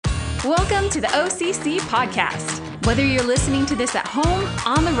Welcome to the OCC podcast. Whether you're listening to this at home,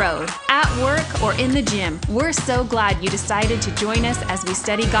 on the road, at work, or in the gym, we're so glad you decided to join us as we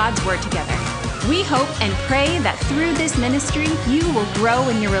study God's Word together. We hope and pray that through this ministry, you will grow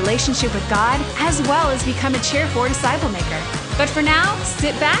in your relationship with God, as well as become a Chair 4 disciple maker. But for now,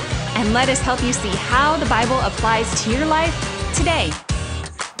 sit back and let us help you see how the Bible applies to your life today.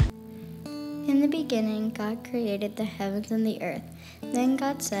 In the beginning, God created the heavens and the earth. Then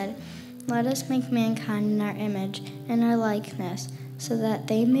God said, "Let us make mankind in our image and our likeness, so that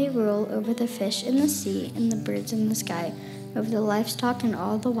they may rule over the fish in the sea and the birds in the sky, over the livestock and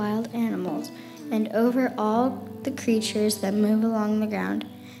all the wild animals, and over all the creatures that move along the ground."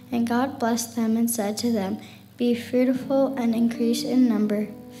 And God blessed them and said to them, "Be fruitful and increase in number,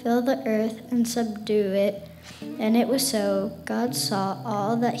 fill the earth and subdue it." And it was so. God saw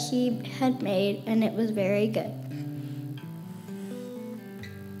all that he had made, and it was very good.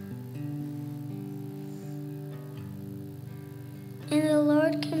 And the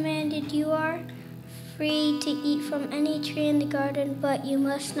Lord commanded, "You are free to eat from any tree in the garden, but you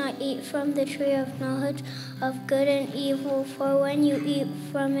must not eat from the tree of knowledge of good and evil, for when you eat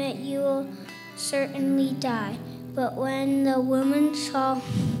from it, you will certainly die." But when the woman saw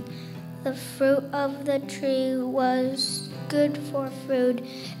the fruit of the tree was good for food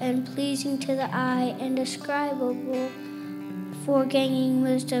and pleasing to the eye and describable for gaining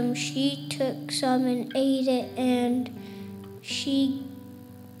wisdom, she took some and ate it, and she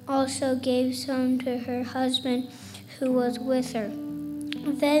also gave some to her husband who was with her.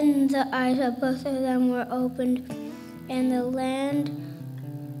 Then the eyes of both of them were opened, and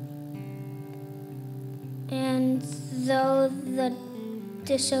though the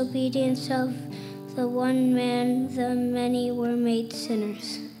disobedience of the one man, the many were made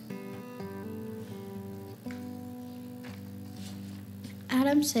sinners.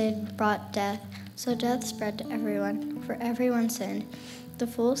 Adam's sin brought death, so death spread to everyone, for everyone sinned. The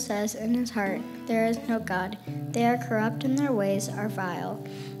fool says in his heart, "There is no God." They are corrupt and their ways are vile.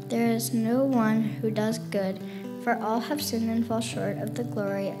 There is no one who does good, for all have sinned and fall short of the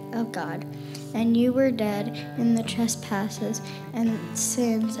glory of God. And you were dead in the trespasses and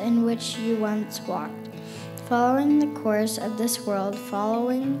sins in which you once walked, following the course of this world,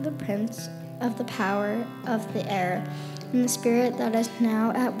 following the prince of the power of the air, and the spirit that is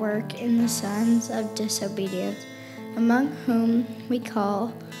now at work in the sons of disobedience, among whom we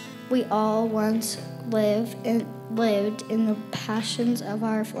all once lived in the passions of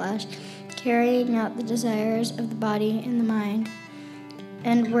our flesh, carrying out the desires of the body and the mind,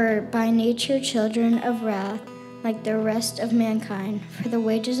 and were by nature children of wrath, like the rest of mankind, for the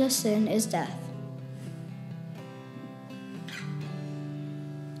wages of sin is death.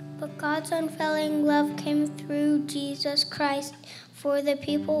 But God's unfailing love came through Jesus Christ. For the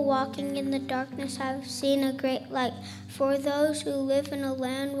people walking in the darkness have seen a great light. For those who live in a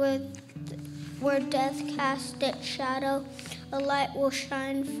land where death casts its shadow, a light will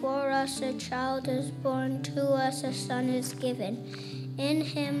shine. For us a child is born, to us a son is given. In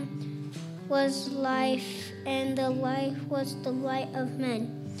him was life, and the life was the light of men.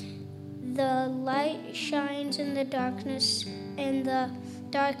 The light shines in the darkness, and the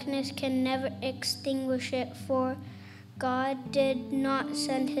darkness can never extinguish it. For God did not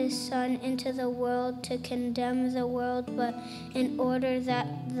send his Son into the world to condemn the world, but in order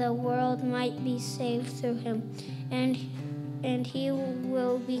that the world might be saved through him. And he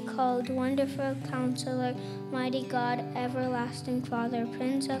will be called Wonderful Counselor, Mighty God, Everlasting Father,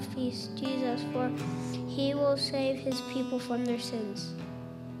 Prince of Peace, Jesus, for he will save his people from their sins.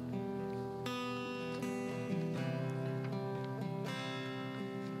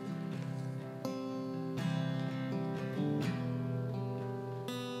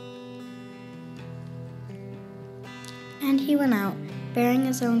 And he went out, bearing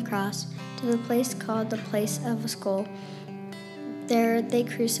his own cross, to the place called the place of a skull. There they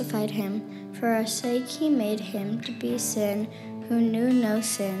crucified him. For our sake he made him to be sin who knew no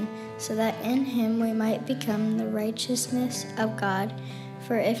sin, so that in him we might become the righteousness of God.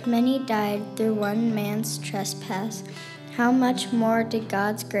 For if many died through one man's trespass, how much more did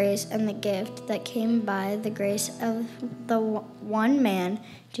God's grace and the gift that came by the grace of the one man,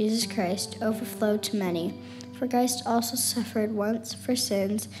 Jesus Christ, overflow to many? For Christ also suffered once for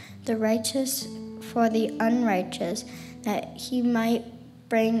sins, the righteous for the unrighteous, that he might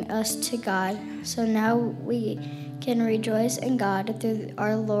bring us to God. So now we can rejoice in God through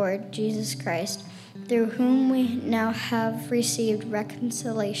our Lord Jesus Christ, through whom we now have received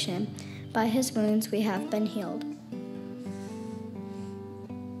reconciliation. By his wounds we have been healed.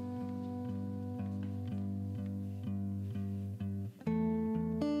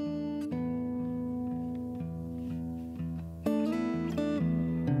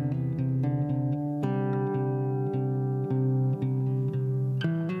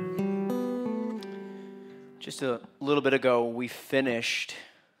 Just a little bit ago, we finished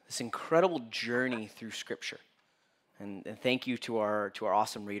this incredible journey through Scripture. And thank you to our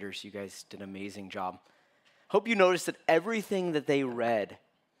awesome readers. You guys did an amazing job. Hope you noticed that everything that they read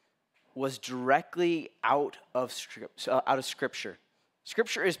was directly out of Scripture.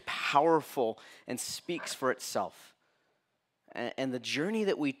 Scripture is powerful and speaks for itself. And the journey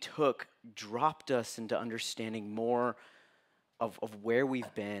that we took dropped us into understanding more of where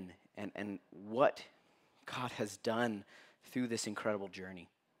we've been and what God has done through this incredible journey.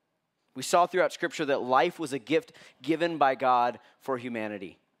 We saw throughout Scripture that life was a gift given by God for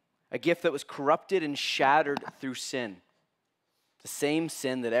humanity, a gift that was corrupted and shattered through sin, the same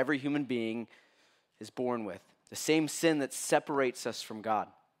sin that every human being is born with, the same sin that separates us from God.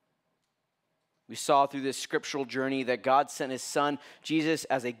 We saw through this scriptural journey that God sent his Son, Jesus,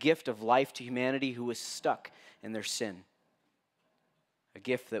 as a gift of life to humanity who was stuck in their sin. A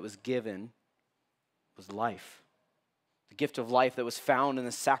gift that was given was life. The gift of life that was found in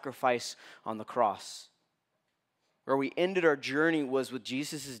the sacrifice on the cross. Where we ended our journey was with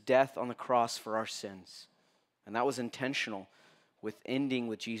Jesus' death on the cross for our sins. And that was intentional, with ending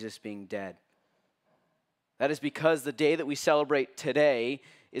with Jesus being dead. That is because the day that we celebrate today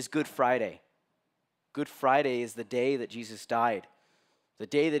is Good Friday. Good Friday is the day that Jesus died, the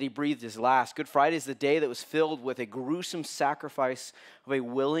day that he breathed his last. Good Friday is the day that was filled with a gruesome sacrifice of a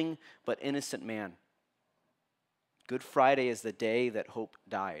willing but innocent man. Good Friday is the day that hope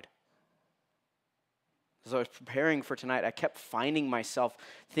died. As I was preparing for tonight, I kept finding myself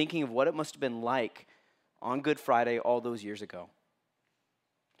thinking of what it must have been like on Good Friday all those years ago.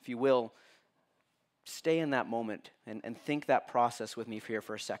 If you will, stay in that moment and think that process with me here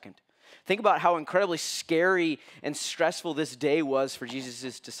for a second. Think about how incredibly scary and stressful this day was for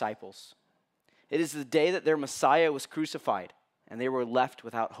Jesus' disciples. It is the day that their Messiah was crucified, and they were left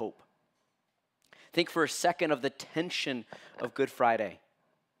without hope. Think for a second of the tension of Good Friday,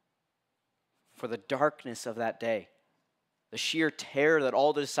 for the darkness of that day, the sheer terror that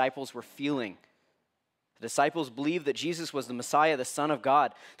all the disciples were feeling. The disciples believed that Jesus was the Messiah, the Son of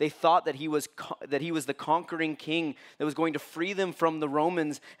God. They thought that he was the conquering king that was going to free them from the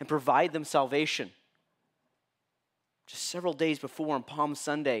Romans and provide them salvation. Just several days before, on Palm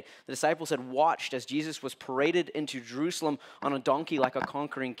Sunday, the disciples had watched as Jesus was paraded into Jerusalem on a donkey like a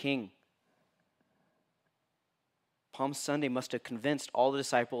conquering king. Palm Sunday must have convinced all the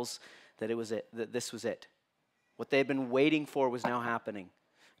disciples that this was it. What they had been waiting for was now happening.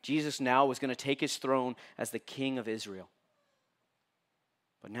 Jesus now was going to take his throne as the King of Israel.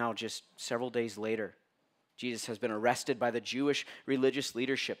 But now, just several days later, Jesus has been arrested by the Jewish religious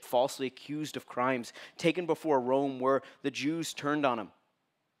leadership, falsely accused of crimes, taken before Rome where the Jews turned on him.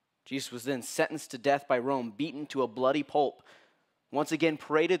 Jesus was then sentenced to death by Rome, beaten to a bloody pulp, once again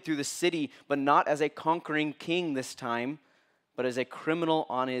paraded through the city, but not as a conquering king this time, but as a criminal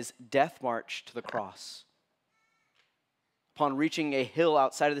on his death march to the cross. Upon reaching a hill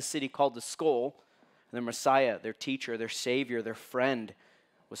outside of the city called the Skull, their Messiah, their teacher, their Savior, their friend,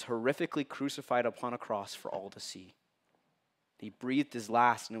 was horrifically crucified upon a cross for all to see. He breathed his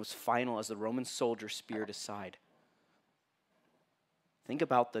last, and it was final as the Roman soldier speared his side. Think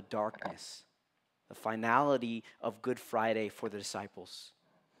about the darkness, the finality of Good Friday for the disciples.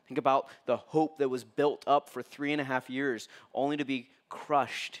 Think about the hope that was built up for 3.5 years, only to be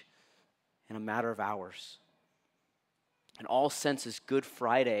crushed in a matter of hours. In all senses, Good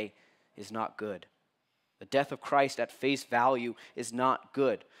Friday is not good. The death of Christ at face value is not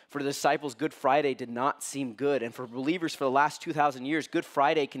good. For the disciples, Good Friday did not seem good. And for believers for the last 2,000 years, Good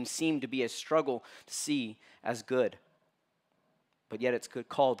Friday can seem to be a struggle to see as good. But yet it's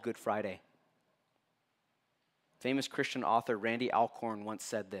called Good Friday. Famous Christian author Randy Alcorn once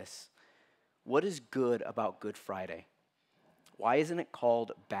said this: "What is good about Good Friday? Why isn't it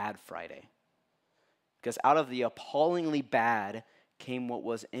called Bad Friday? Because out of the appallingly bad came what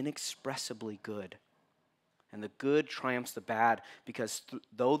was inexpressibly good. And the good triumphs the bad, because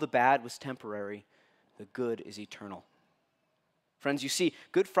though the bad was temporary, the good is eternal." Friends, you see,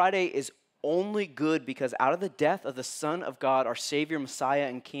 Good Friday is only good because out of the death of the Son of God, our Savior, Messiah,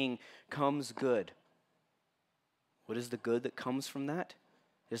 and King, comes good. What is the good that comes from that?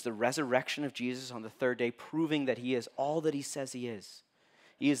 It is the resurrection of Jesus on the third day, proving that he is all that he says he is.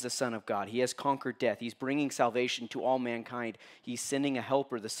 He is the Son of God. He has conquered death. He's bringing salvation to all mankind. He's sending a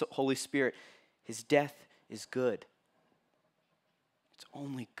helper, the Holy Spirit. His death is good. It's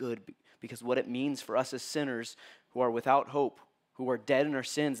only good because what it means for us as sinners who are without hope, who are dead in our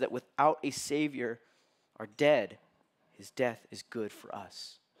sins, that without a Savior are dead, his death is good for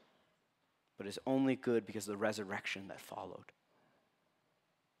us. But it's only good because of the resurrection that followed.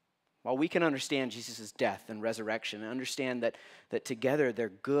 While we can understand Jesus' death and resurrection and understand that together they're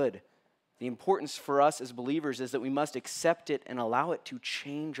good, the importance for us as believers is that we must accept it and allow it to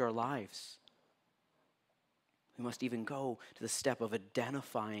change our lives. We must even go to the step of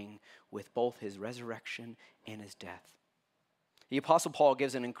identifying with both his resurrection and his death. The Apostle Paul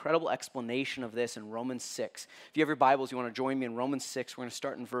gives an incredible explanation of this in Romans 6. If you have your Bibles, you want to join me in Romans 6. We're going to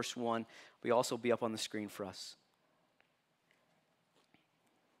start in verse 1. It'll also be up on the screen for us.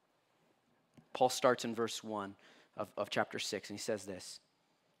 Paul starts in verse 1 of chapter 6, and he says this.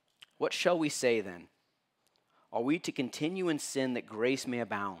 What shall we say then? Are we to continue in sin that grace may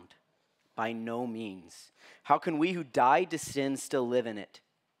abound? By no means. How can we who died to sin still live in it?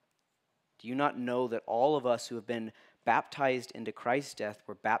 Do you not know that all of us who have been baptized into Christ's death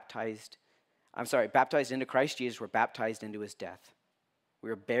baptized into Christ Jesus were baptized into his death? We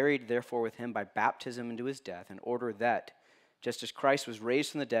are buried therefore with him by baptism into his death, in order that, just as Christ was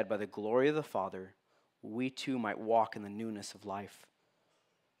raised from the dead by the glory of the Father, we too might walk in the newness of life.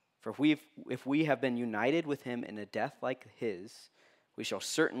 For if we have been united with him in a death like his, we shall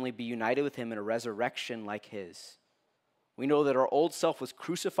certainly be united with him in a resurrection like his. We know that our old self was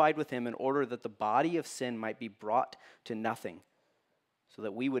crucified with him in order that the body of sin might be brought to nothing, so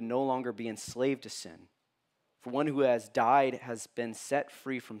that we would no longer be enslaved to sin. For one who has died has been set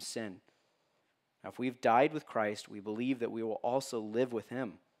free from sin. Now, if we've died with Christ, we believe that we will also live with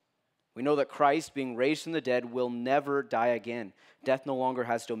him. We know that Christ, being raised from the dead, will never die again. Death no longer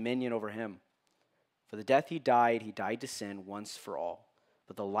has dominion over him. For the death he died to sin once for all.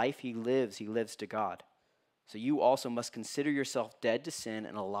 But the life he lives to God. So you also must consider yourself dead to sin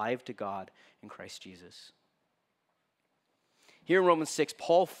and alive to God in Christ Jesus. Here in Romans 6,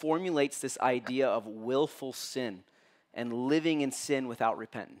 Paul formulates this idea of willful sin and living in sin without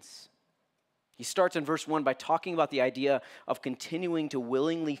repentance. He starts in verse 1 by talking about the idea of continuing to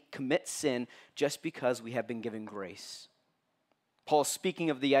willingly commit sin just because we have been given grace. Paul is speaking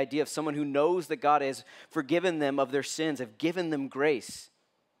of the idea of someone who knows that God has forgiven them of their sins, have given them grace.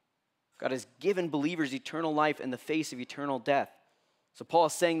 God has given believers eternal life in the face of eternal death. So Paul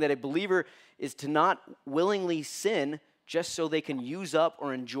is saying that a believer is to not willingly sin just so they can use up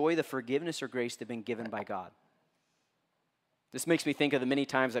or enjoy the forgiveness or grace they've been given by God. This makes me think of the many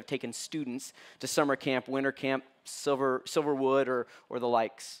times I've taken students to summer camp, winter camp, Silverwood, or the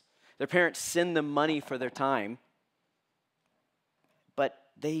likes. Their parents send them money for their time, but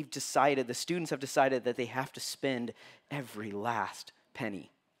the students have decided that they have to spend every last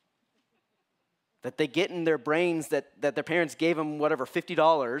penny. That they get in their brains that their parents gave them whatever,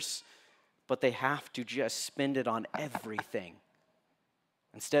 $50, but they have to just spend it on everything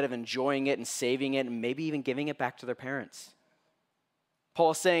instead of enjoying it and saving it and maybe even giving it back to their parents.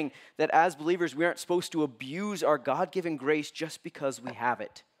 Paul is saying that as believers, we aren't supposed to abuse our God-given grace just because we have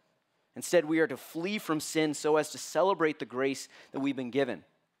it. Instead, we are to flee from sin so as to celebrate the grace that we've been given.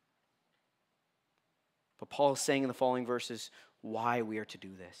 But Paul is saying in the following verses why we are to do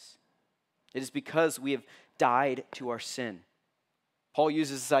this. It is because we have died to our sin. Paul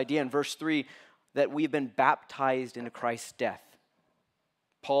uses this idea in verse 3 that we've been baptized into Christ's death.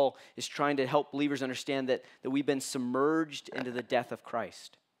 Paul is trying to help believers understand that we've been submerged into the death of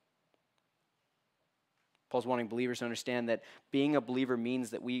Christ. Paul's wanting believers to understand that being a believer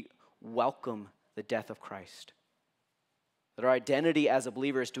means that we welcome the death of Christ. That our identity as a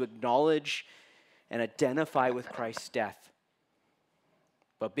believer is to acknowledge and identify with Christ's death.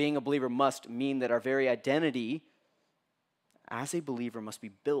 But being a believer must mean that our very identity as a believer must be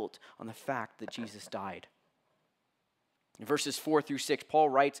built on the fact that Jesus died. In verses 4 through 6, Paul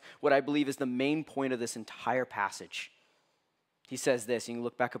writes what I believe is the main point of this entire passage. He says this, and you can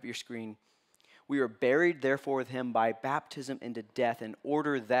look back up at your screen. We are buried, therefore, with him by baptism into death, in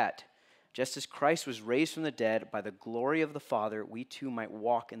order that, just as Christ was raised from the dead by the glory of the Father, we too might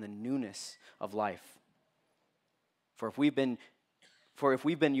walk in the newness of life. For if we've been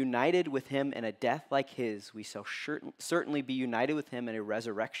united with him in a death like his, we shall certainly be united with him in a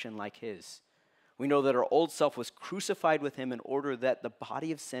resurrection like his. We know that our old self was crucified with him in order that the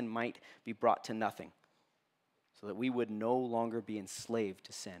body of sin might be brought to nothing, so that we would no longer be enslaved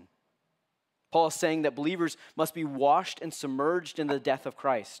to sin. Paul is saying that believers must be washed and submerged in the death of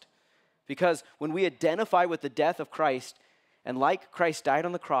Christ. Because when we identify with the death of Christ, and like Christ died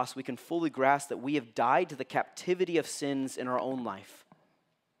on the cross, we can fully grasp that we have died to the captivity of sins in our own life.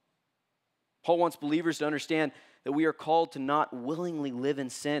 Paul wants believers to understand that we are called to not willingly live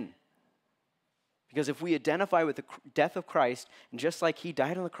in sin. Because if we identify with the death of Christ, and just like he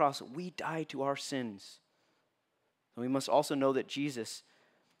died on the cross, we die to our sins. And we must also know that Jesus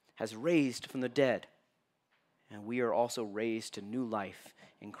has raised from the dead. and we are also raised to new life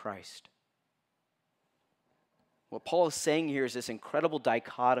in Christ. What Paul is saying here is this incredible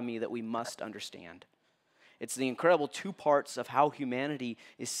dichotomy that we must understand. It's the incredible two parts of how humanity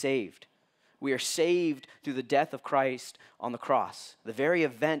is saved. We are saved through the death of Christ on the cross, the very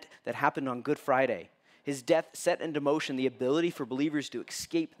event that happened on Good Friday. His death set into motion the ability for believers to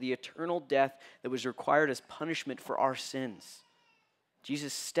escape the eternal death that was required as punishment for our sins.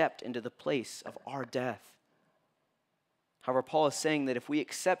 Jesus stepped into the place of our death. However, Paul is saying that if we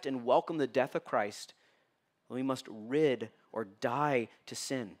accept and welcome the death of Christ, then we must rid or die to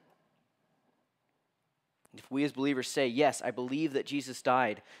sin. If we as believers say, yes, I believe that Jesus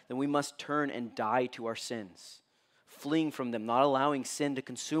died, then we must turn and die to our sins, fleeing from them, not allowing sin to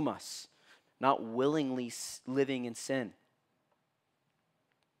consume us, not willingly living in sin.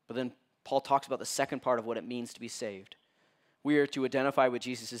 But then Paul talks about the second part of what it means to be saved. We are to identify with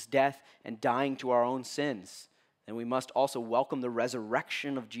Jesus' death and dying to our own sins. And we must also welcome the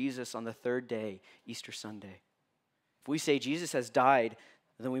resurrection of Jesus on the third day, Easter Sunday. If we say Jesus has died,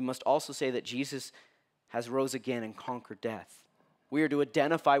 then we must also say that Jesus has rose again and conquered death. We are to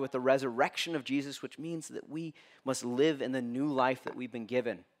identify with the resurrection of Jesus, which means that we must live in the new life that we've been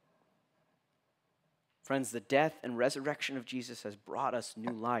given. Friends, the death and resurrection of Jesus has brought us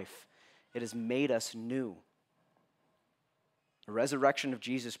new life. It has made us new. The resurrection of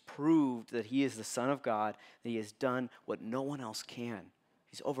Jesus proved that he is the Son of God, that he has done what no one else can.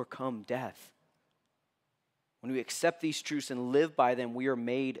 He's overcome death. When we accept these truths and live by them, we are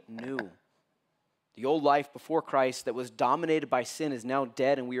made new. The old life before Christ that was dominated by sin is now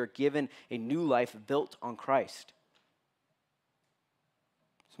dead, and we are given a new life built on Christ.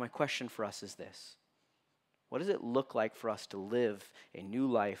 So my question for us is this: what does it look like for us to live a new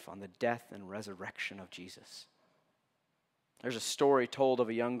life on the death and resurrection of Jesus? There's a story told of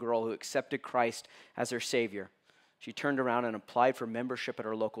a young girl who accepted Christ as her Savior. She turned around and applied for membership at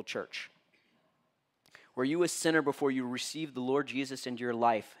her local church. "Were you a sinner before you received the Lord Jesus into your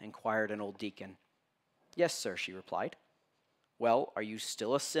life?" inquired an old deacon. "Yes, sir," she replied. "Well, are you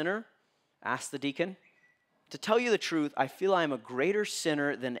still a sinner?" asked the deacon. "To tell you the truth, I feel I am a greater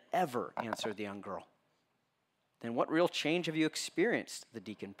sinner than ever," answered the young girl. "Then what real change have you experienced?" the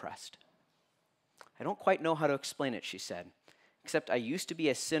deacon pressed. "I don't quite know how to explain it," she said, "except I used to be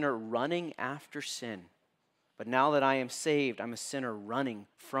a sinner running after sin. But now that I am saved, I'm a sinner running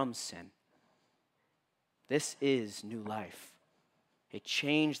from sin." This is new life, a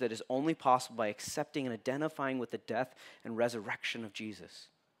change that is only possible by accepting and identifying with the death and resurrection of Jesus.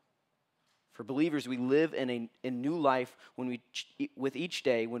 For believers, we live in a new life with each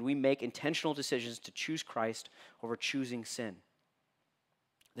day when we make intentional decisions to choose Christ over choosing sin.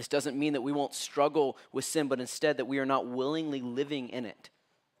 This doesn't mean that we won't struggle with sin, but instead that we are not willingly living in it.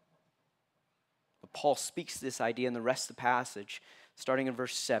 But Paul speaks this idea in the rest of the passage, starting in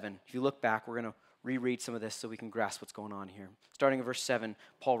verse 7. If you look back, we're going to reread some of this so we can grasp what's going on here. Starting in verse 7,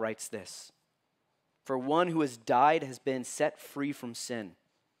 Paul writes this: "For one who has died has been set free from sin.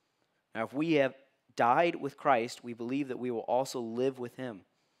 Now, if we have died with Christ, we believe that we will also live with him.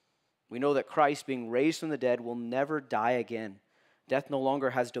 We know that Christ, being raised from the dead, will never die again. Death no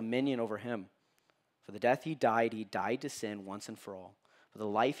longer has dominion over him. For the death he died to sin once and for all. For the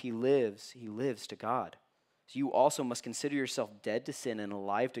life he lives to God. So you also must consider yourself dead to sin and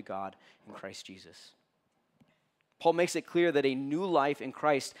alive to God in Christ Jesus." Paul makes it clear that a new life in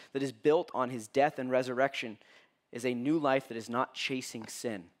Christ that is built on his death and resurrection is a new life that is not chasing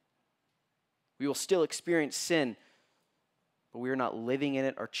sin. We will still experience sin, but we are not living in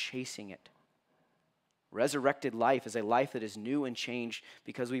it or chasing it. Resurrected life is a life that is new and changed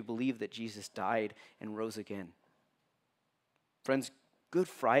because we believe that Jesus died and rose again. Friends, Good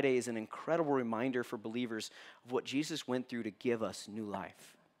Friday is an incredible reminder for believers of what Jesus went through to give us new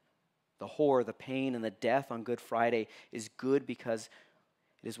life. The horror, the pain, and the death on Good Friday is good because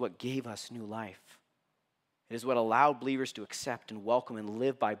it is what gave us new life. It is what allowed believers to accept and welcome and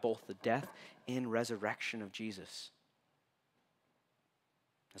live by both the death and resurrection of Jesus.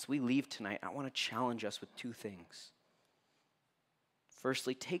 As we leave tonight, I want to challenge us with two things.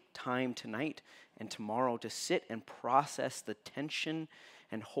 Firstly, take time tonight and tomorrow to sit and process the tension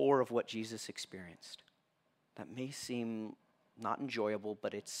and horror of what Jesus experienced. That may seem not enjoyable,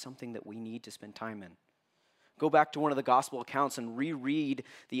 but it's something that we need to spend time in. Go back to one of the gospel accounts and reread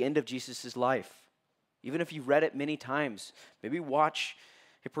the end of Jesus' life. Even if you've read it many times, maybe watch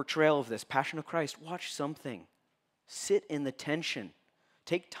a portrayal of this, Passion of Christ. Watch something. Sit in the tension.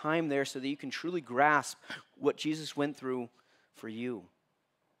 Take time there so that you can truly grasp what Jesus went through for you.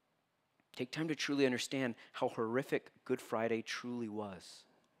 Take time to truly understand how horrific Good Friday truly was.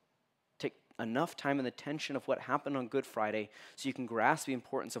 enough time in the tension of what happened on Good Friday so you can grasp the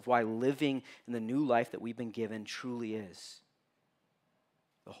importance of why living in the new life that we've been given truly is.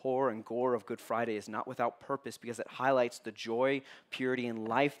 The horror and gore of Good Friday is not without purpose because it highlights the joy, purity, and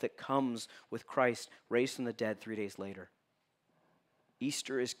life that comes with Christ raised from the dead 3 days later.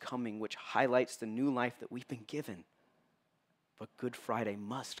 Easter is coming, which highlights the new life that we've been given. But Good Friday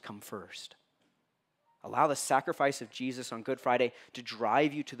must come first. Allow the sacrifice of Jesus on Good Friday to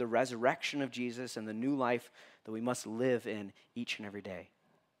drive you to the resurrection of Jesus and the new life that we must live in each and every day.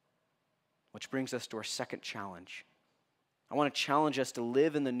 Which brings us to our second challenge. I want to challenge us to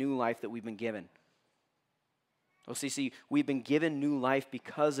live in the new life that we've been given. OCC, we've been given new life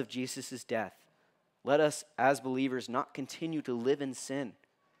because of Jesus' death. Let us, as believers, not continue to live in sin.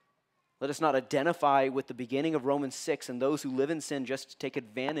 Let us not identify with the beginning of Romans 6 and those who live in sin just to take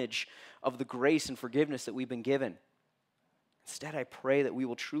advantage of the grace and forgiveness that we've been given. Instead, I pray that we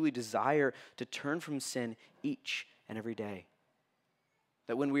will truly desire to turn from sin each and every day.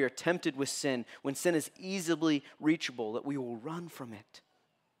 That when we are tempted with sin, when sin is easily reachable, that we will run from it.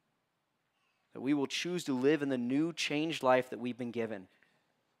 That we will choose to live in the new changed life that we've been given.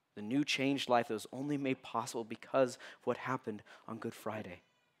 The new changed life that was only made possible because of what happened on Good Friday.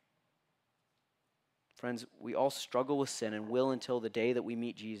 Friends, we all struggle with sin and will until the day that we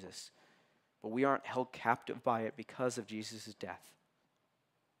meet Jesus. But we aren't held captive by it because of Jesus' death.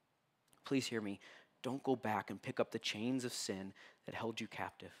 Please hear me. Don't go back and pick up the chains of sin that held you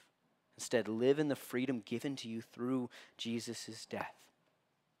captive. Instead, live in the freedom given to you through Jesus' death.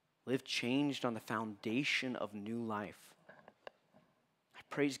 Live changed on the foundation of new life. I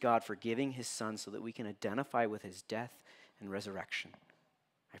praise God for giving his son so that we can identify with his death and resurrection.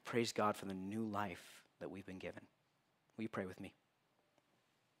 I praise God for the new life that we've been given. Will you pray with me?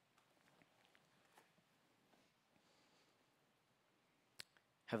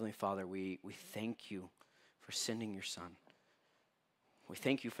 Heavenly Father, we thank you for sending your son. We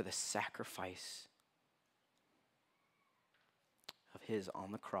thank you for the sacrifice of his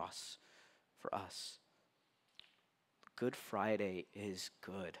on the cross for us. Good Friday is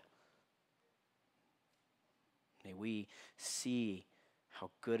good. May we see how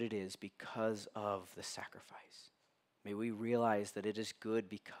good it is because of the sacrifice. May we realize that it is good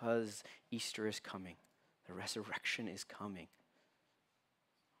because Easter is coming. The resurrection is coming.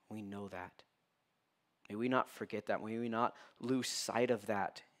 We know that. May we not forget that. May we not lose sight of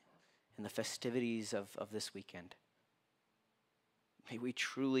that in the festivities of this weekend. May we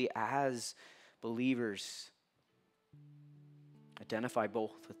truly, as believers, identify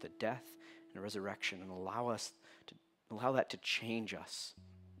both with the death and resurrection and allow that to change us.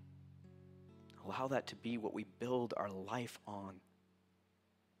 Allow that to be what we build our life on.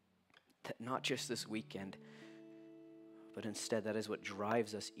 That not just this weekend, but instead that is what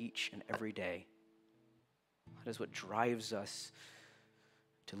drives us each and every day. That is what drives us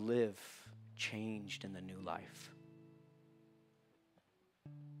to live changed in the new life.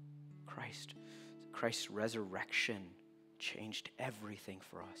 Christ's resurrection changed everything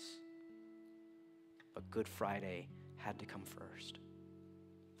for us. But Good Friday had to come first.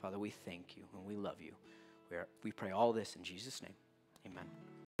 Father, we thank you and we love you. We pray all this in Jesus' name. Amen.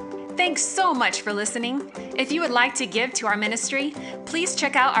 Thanks so much for listening. If you would like to give to our ministry, please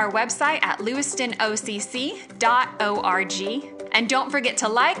check out our website at lewistonocc.org. And don't forget to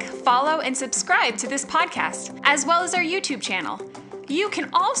like, follow, and subscribe to this podcast, as well as our YouTube channel. You can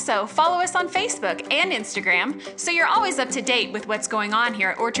also follow us on Facebook and Instagram, so you're always up to date with what's going on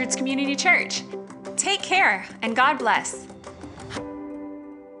here at Orchards Community Church. Take care, and God bless.